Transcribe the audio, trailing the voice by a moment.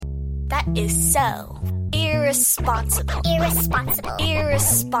That is so irresponsible. Irresponsible.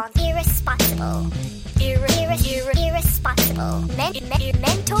 Irresponsible. Irresponsible. Irresponsible.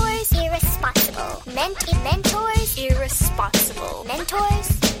 Mentors. Irresponsible. Mentors. Irresponsible. Mentors.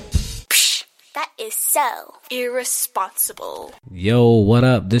 Psh, that is so irresponsible. Yo, what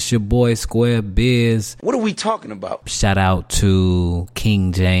up? This your boy Square Biz. What are we talking about? Shout out to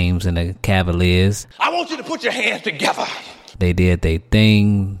King James and the Cavaliers. I want you to put your hands together. They did their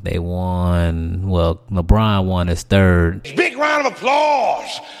thing. They won. Well, LeBron won his third. Big round of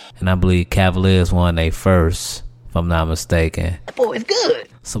applause. And I believe Cavaliers won their first, if I'm not mistaken. That boy is good.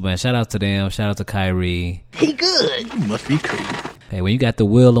 So, man, shout out to them. Shout out to Kyrie. He good. You must be cool. Hey, when you got the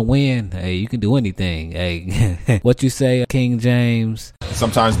will to win, hey, you can do anything. Hey, what you say, King James?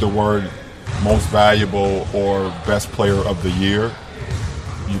 Sometimes the word most valuable or best player of the year,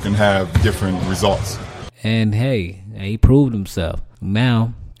 you can have different results. And hey, he proved himself.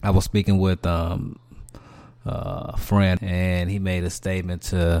 Now, I was speaking with a friend, and he made a statement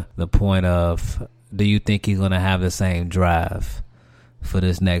to the point of, do you think he's going to have the same drive for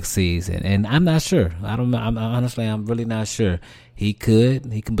this next season? And I'm not sure. I'm really not sure. He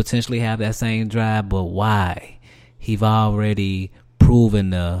can potentially have that same drive, but why? He's already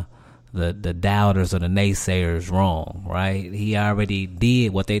proven the doubters or the naysayers wrong, right? He already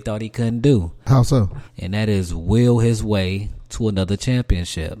did what they thought he couldn't do. How so? And that is will his way to another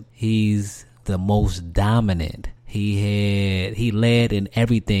championship. He's the most dominant. He led in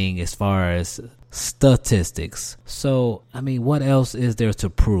everything as far as statistics. So, I mean, what else is there to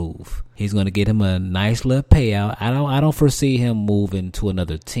prove? He's going to get him a nice little payout. I don't foresee him moving to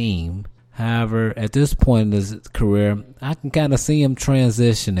another team. However, at this point in his career, I can kind of see him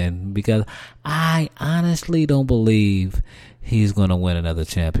transitioning because I honestly don't believe he's going to win another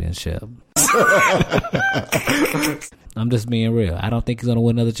championship. I'm just being real. I don't think he's going to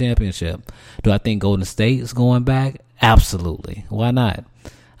win another championship. Do I think Golden State is going back? Absolutely. Why not?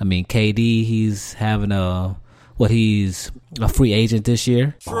 I mean, KD, he's a free agent this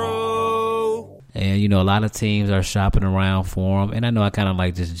year. And, you know, a lot of teams are shopping around for him. And I know I kind of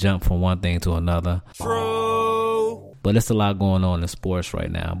like just jump from one thing to another. But it's a lot going on in sports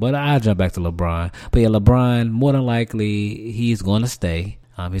right now. But I'll jump back to LeBron. But yeah, LeBron, more than likely, he's going to stay.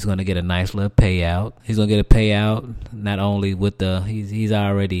 He's going to get a nice little payout. He's going to get a payout not only with he's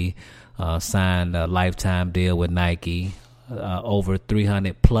already signed a lifetime deal with Nike. Over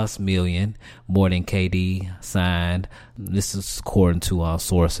 $300+ million more than KD signed. This is according to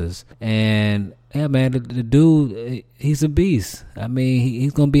sources. And yeah, man, the dude, he's a beast. I mean,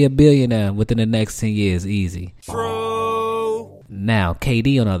 he's gonna be a billionaire within the next 10 years, easy. Now,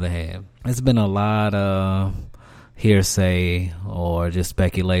 KD on the other hand, there's been a lot of hearsay or just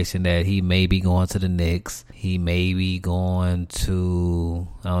speculation that he may be going to the Knicks. He may be going to,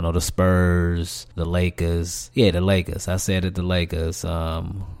 I don't know, the Spurs, the Lakers. Yeah, the Lakers. I said it, the Lakers.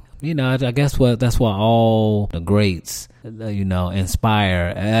 You know, I guess that's why all the greats, you know,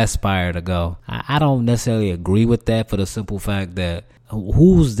 aspire to go. I don't necessarily agree with that for the simple fact that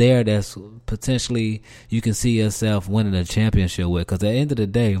who's there that's potentially you can see yourself winning a championship with? Because at the end of the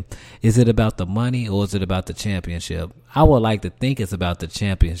day, is it about the money or is it about the championship? I would like to think it's about the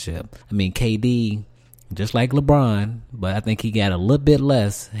championship. I mean, KD, just like LeBron, but I think he got a little bit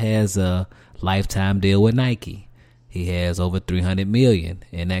less, has a lifetime deal with Nike. He has over $300 million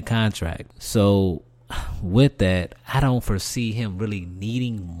in that contract. So with that, I don't foresee him really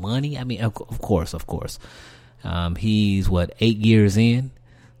needing money. I mean, of course. He's 8 years in.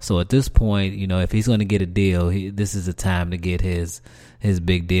 So at this point, you know, if he's going to get a deal, this is the time to get his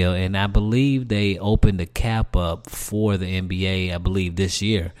big deal. And I believe they opened the cap up for the NBA, I believe, this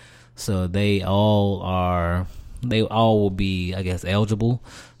year. So they all will be, I guess, eligible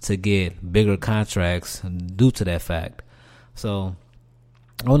to get bigger contracts due to that fact. So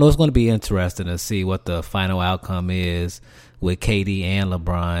I don't know, it's going to be interesting to see what the final outcome is with KD and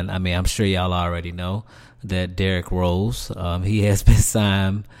LeBron. I mean, I'm sure y'all already know that Derrick Rose, he has been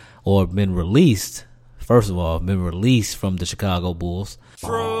signed or been released. First of all, been released from the Chicago Bulls.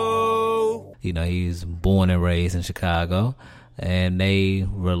 You know, he's born and raised in Chicago. And they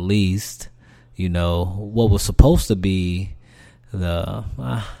released, you know, what was supposed to be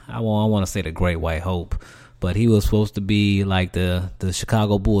I want to say the Great White Hope, but he was supposed to be like the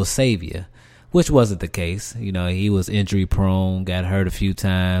Chicago Bulls savior, which wasn't the case. You know, he was injury prone, got hurt a few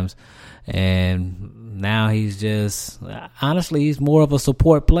times, and now he's just, honestly, he's more of a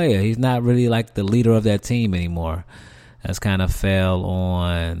support player. He's not really like the leader of that team anymore. That's kind of fell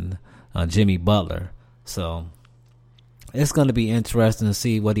on Jimmy Butler. So it's going to be interesting to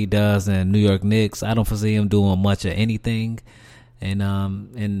see what he does in New York Knicks. I don't foresee him doing much of anything. And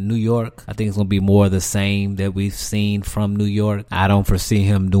in New York, I think it's going to be more of the same that we've seen from New York. I don't foresee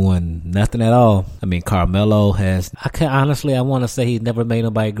him doing nothing at all. I mean, Carmelo I want to say he's never made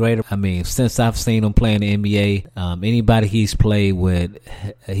nobody greater. I mean, since I've seen him play in the NBA, anybody he's played with,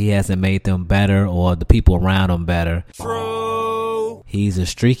 he hasn't made them better or the people around him better. He's a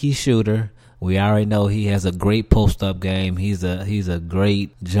streaky shooter. We already know he has a great post-up game. He's a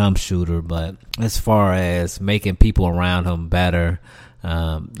great jump shooter, but as far as making people around him better,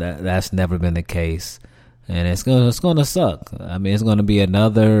 that's never been the case, and it's gonna suck. I mean, it's gonna be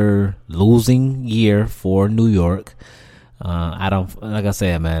another losing year for New York. Like I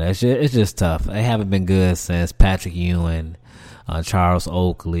said, man, it's just tough. They haven't been good since Patrick Ewing, Charles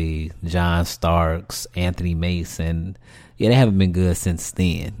Oakley, John Starks, Anthony Mason. Yeah, they haven't been good since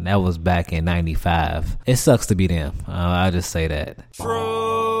then. That was back in 95. It sucks to be them. I'll just say that.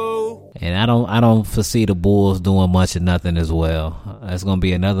 And I don't foresee the Bulls doing much of nothing as well. It's gonna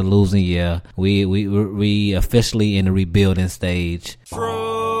be another losing year. We officially in the rebuilding stage.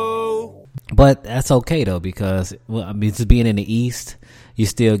 But that's okay though, because just being in the East, you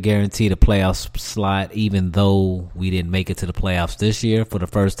still guaranteed a playoff slot, even though we didn't make it to the playoffs this year for the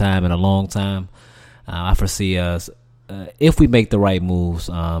first time in a long time. I foresee us. If we make the right moves,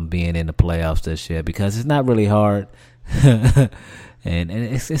 being in the playoffs this year, because it's not really hard, and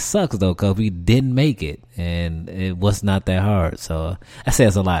it sucks though, because we didn't make it, and it was not that hard. So that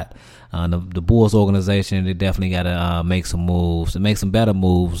says a lot. The Bulls organization, they definitely got to make some moves, and make some better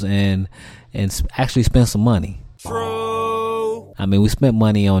moves, and actually spend some money. I mean, we spent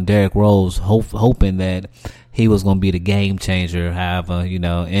money on Derrick Rose, hoping that he was going to be the game changer. However,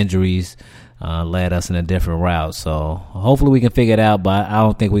 injuries led us in a different route. So hopefully we can figure it out, but I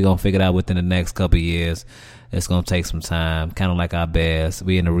don't think we're going to figure it out within the next couple of years. It's going to take some time, kind of like our Bears.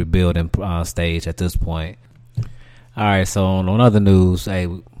 We're in a rebuilding stage at this point. All right, so on other news,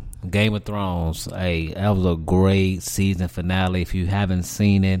 Game of Thrones, that was a great season finale. If you haven't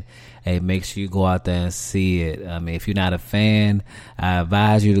seen it, make sure you go out there and see it. I mean, if you're not a fan, I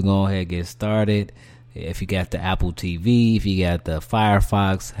advise you to go ahead and get started. If you got the Apple TV, if you got the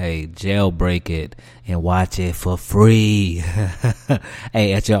Firefox, jailbreak it and watch it for free.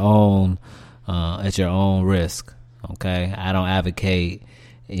 At your own risk. Okay, I don't advocate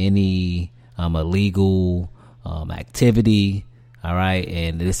any illegal activity. All right,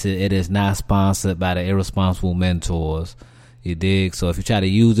 and it is not sponsored by the Irresponsible Mentors. You dig? So if you try to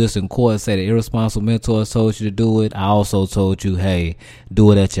use this in court and say the Irresponsible Mentors told you to do it, I also told you,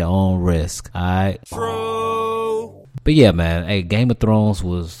 do it at your own risk. All right? But yeah, man, Game of Thrones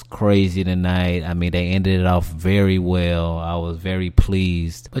was crazy tonight. I mean, they ended it off very well. I was very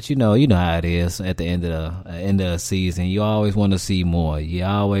pleased. But you know how it is at the end of the season. You always want to see more. You're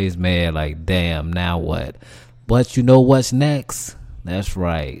always mad, like, damn, now what? But you know what's next? That's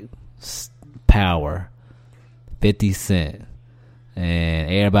right. Power. 50 Cent. And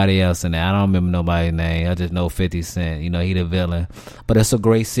everybody else in there. I don't remember nobody's name. I just know 50 Cent. He the villain. But it's a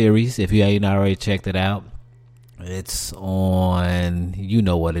great series. If you ain't already checked it out, it's on, you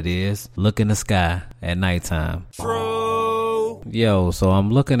know what it is. Look in the Sky at nighttime. Yo, so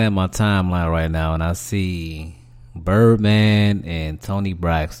I'm looking at my timeline right now, and I see Birdman and Toni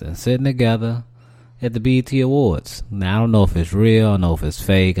Braxton sitting together at the BET Awards. Now, I don't know if it's real. I don't know if it's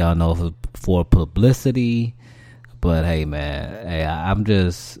fake. I don't know if it's for publicity. But hey, man,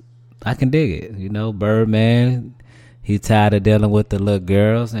 I can dig it. Birdman, he tired of dealing with the little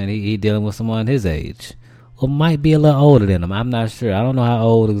girls, and he dealing with someone his age, or might be a little older than him. I'm not sure. I don't know how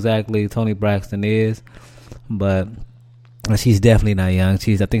old exactly Toni Braxton is, but she's definitely not young. I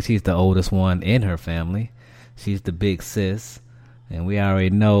think she's the oldest one in her family. She's the big sis, and we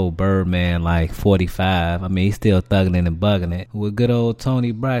already know Birdman like 45. I mean, he's still thugging it and bugging it with good old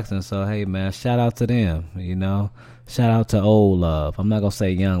Toni Braxton. So hey, man, shout out to them. Shout out to old love. I'm not going to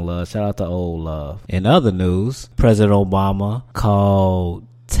say young love. Shout out to old love. In other news, President Obama called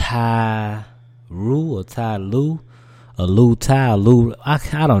Ty Lue. I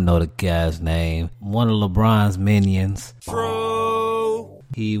don't know the guy's name. One of LeBron's minions.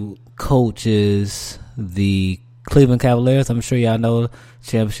 He coaches the Cleveland Cavaliers. I'm sure y'all know the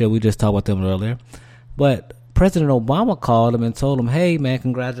championship. We just talked about them earlier. But President Obama called him and told him, hey, man,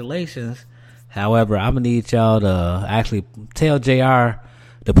 congratulations. However, I'm going to need y'all to actually tell JR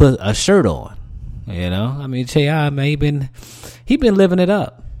to put a shirt on. I mean, JR, man, he been living it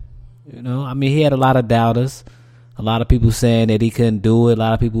up. I mean, he had a lot of doubters. A lot of people saying that he couldn't do it. A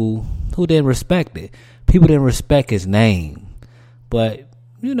lot of people who didn't respect it. People didn't respect his name. But,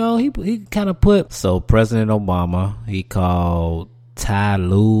 he kind of put... So, President Obama, he called Ty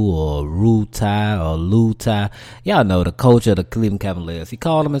Lue or Rue Ty or Lou Ty. Y'all know the coach of the Cleveland Cavaliers. He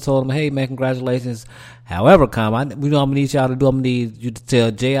called him and told him, hey, man, congratulations. However, I'm going to need y'all to do. I'm going to need you to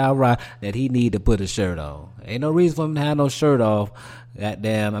tell J.R. Wright that he need to put his shirt on. Ain't no reason for him to have no shirt off.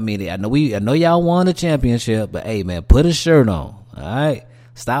 Goddamn, I mean, I know y'all won the championship, but hey, man, put his shirt on. All right?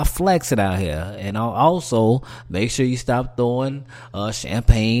 Stop flexing out here. And also, make sure you stop throwing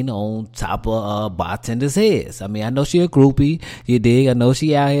champagne on top of bartenders' heads. I mean, I know she a groupie. You dig? I know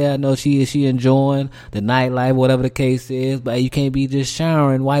she out here. I know she enjoying the nightlife, whatever the case is. But you can't be just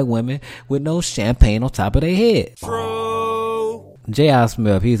showering white women with no champagne on top of their head. J.R.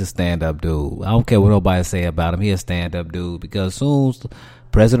 Smith, he's a stand-up dude. I don't care what nobody say about him. He's a stand-up dude. Because as soon as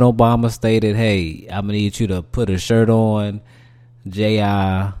President Obama stated, hey, I'm going to need you to put a shirt on,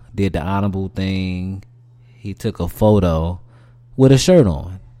 J.R. did the honorable thing. He took a photo with a shirt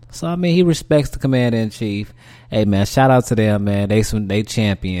on. So, I mean, he respects the commander-in-chief. Hey, man, shout out to them, man. They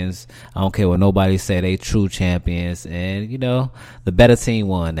champions. I don't care what nobody say. They true champions. And, you know, the better team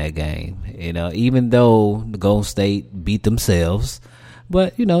won that game. You know, even though the Golden State beat themselves.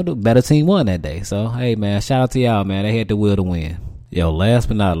 But, you know, the better team won that day. So, hey, man, shout out to y'all, man. They had the will to win. Yo, last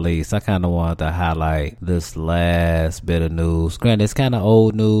but not least, I kind of wanted to highlight this last bit of news. Granted, it's kind of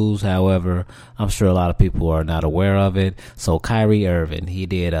old news. However, I'm sure a lot of people are not aware of it. So Kyrie Irving, he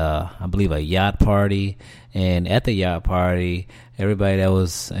did, I believe, a yacht party. And at the yacht party, everybody that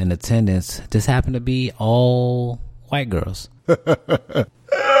was in attendance just happened to be all white girls.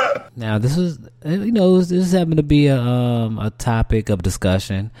 Now, this is, you know, this happened to be a topic of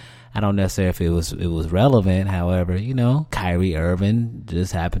discussion. I don't necessarily if it was relevant. However, you know, Kyrie Irving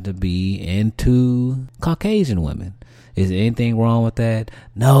just happened to be into Caucasian women. Is there anything wrong with that?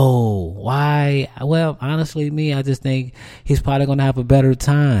 No. Why? Well, honestly, I just think he's probably going to have a better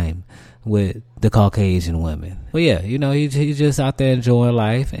time with the Caucasian women. Well, yeah, you know, he's just out there enjoying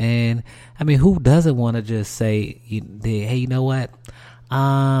life. And, I mean, who doesn't want to just say, hey, you know what?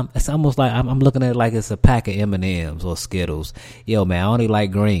 It's almost like I'm looking at it like it's a pack of M&Ms or Skittles. Yo, man, I only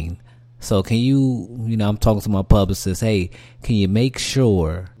like green. So can you know, I'm talking to my publicist. Hey, can you make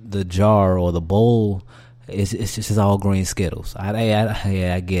sure the jar or the bowl is just all green Skittles?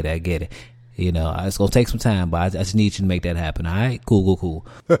 I get it. You know, it's gonna take some time, but I just need you to make that happen. All right, cool.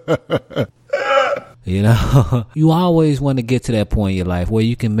 You know, you always want to get to that point in your life where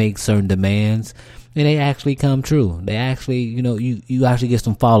you can make certain demands and they actually come true. They actually, you know, you actually get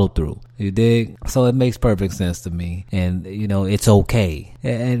some follow through. You dig? So it makes perfect sense to me. And, you know, it's okay.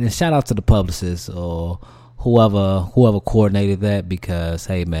 And shout out to the publicist or whoever coordinated that, because,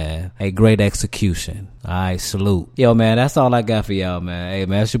 hey, man, a great execution. All right, salute. Yo, man, that's all I got for y'all, man. Hey,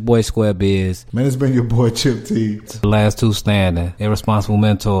 man, it's your boy Square Biz. Man, it's been your boy Chip T. The last two standing. Irresponsible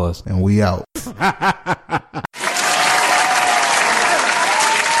mentors. And we out.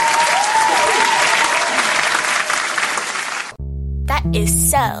 That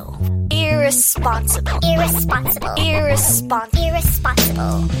is so irresponsible. Irresponsible.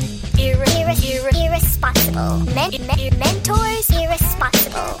 Mentors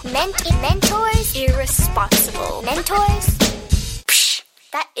irresponsible. Mentors irresponsible. Mentors. Psh,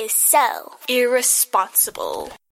 that is so irresponsible.